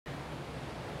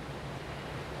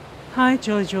Hi,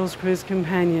 Jules Cruise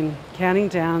Companion, counting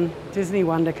down Disney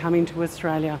Wonder coming to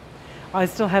Australia. I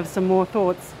still have some more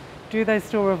thoughts. Do they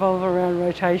still revolve around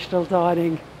rotational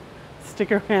dining?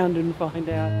 Stick around and find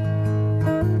out.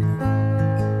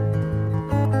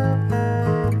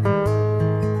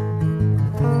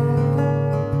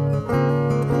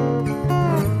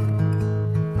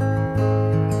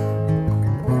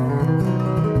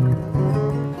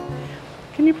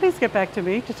 Can you please get back to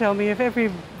me to tell me if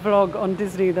every vlog on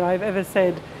Disney that I've ever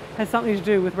said has something to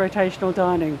do with rotational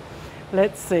dining?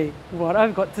 Let's see what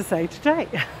I've got to say today.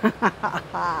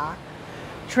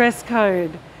 Dress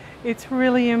code. It's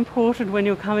really important when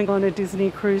you're coming on a Disney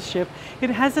cruise ship.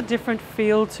 It has a different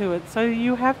feel to it, so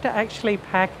you have to actually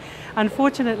pack,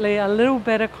 unfortunately, a little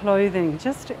better clothing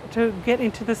just to get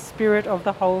into the spirit of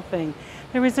the whole thing.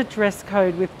 There is a dress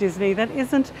code with Disney that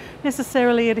isn't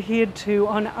necessarily adhered to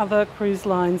on other cruise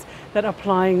lines that are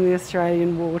plying the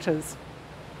Australian waters.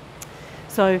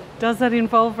 So does that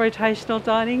involve rotational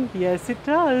dining? Yes, it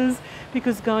does,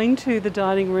 because going to the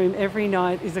dining room every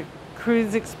night is a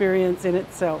cruise experience in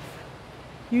itself.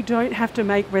 You don't have to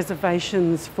make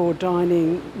reservations for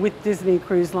dining with Disney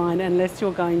Cruise Line unless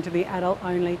you're going to the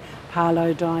adult-only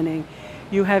Palo dining.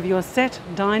 You have your set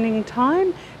dining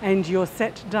time and your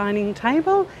set dining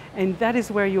table, and that is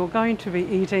where you're going to be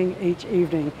eating each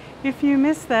evening. If you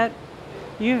miss that,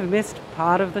 you've missed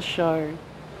part of the show.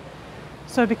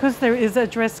 So because there is a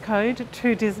dress code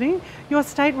to Disney, your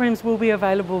staterooms will be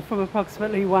available from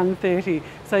approximately 1:30.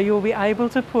 So you'll be able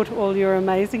to put all your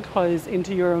amazing clothes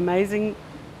into your amazing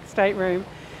stateroom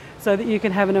so that you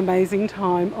can have an amazing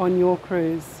time on your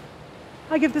cruise.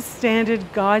 I give the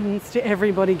standard guidance to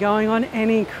everybody going on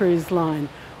any cruise line.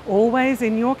 Always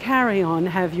in your carry-on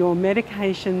have your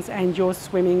medications and your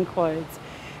swimming clothes.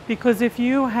 Because if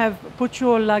you have put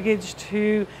your luggage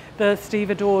to the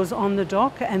stevedores on the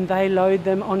dock and they load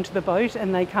them onto the boat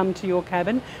and they come to your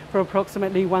cabin for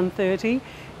approximately 1:30,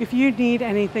 if you need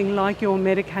anything like your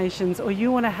medications or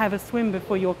you want to have a swim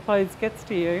before your clothes gets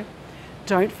to you,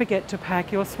 don't forget to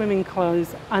pack your swimming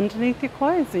clothes underneath your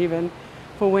clothes even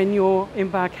for when you're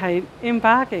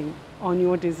embarking on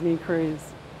your Disney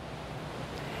cruise.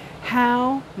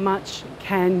 How much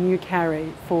can you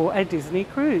carry for a Disney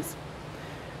cruise?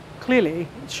 Clearly,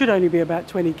 it should only be about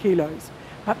 20 kilos.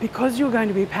 But because you're going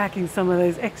to be packing some of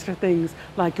those extra things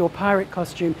like your pirate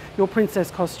costume, your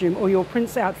princess costume, or your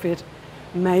prince outfit,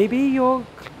 maybe your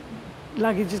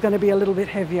luggage is going to be a little bit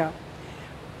heavier.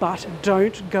 But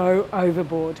don't go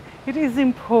overboard. It is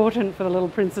important for the little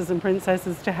princes and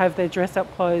princesses to have their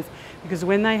dress-up clothes, because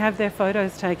when they have their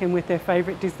photos taken with their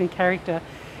favourite Disney character,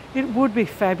 it would be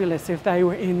fabulous if they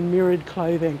were in mirrored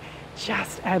clothing.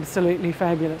 Just absolutely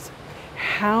fabulous.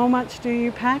 How much do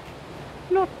you pack?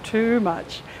 Not too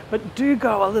much, but do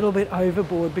go a little bit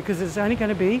overboard, because it's only going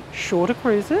to be shorter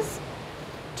cruises,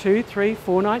 2, 3,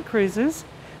 4 night cruises,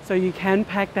 so you can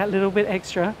pack that little bit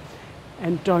extra.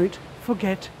 And don't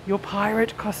forget your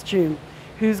pirate costume.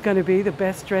 Who's going to be the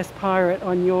best dressed pirate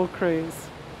on your cruise?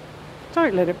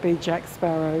 Don't let it be Jack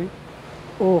Sparrow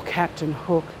or Captain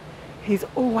Hook. He's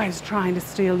always trying to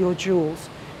steal your jewels.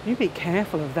 You be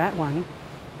careful of that one.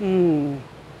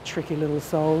 Tricky little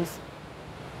souls.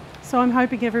 So I'm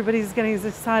hoping everybody's getting as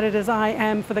excited as I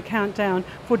am for the countdown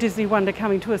for Disney Wonder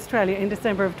coming to Australia in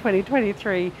December of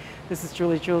 2023. This is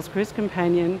Jules Cruise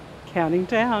Companion, counting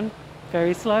down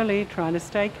very slowly, trying to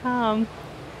stay calm.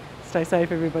 Stay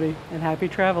safe, everybody, and happy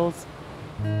travels.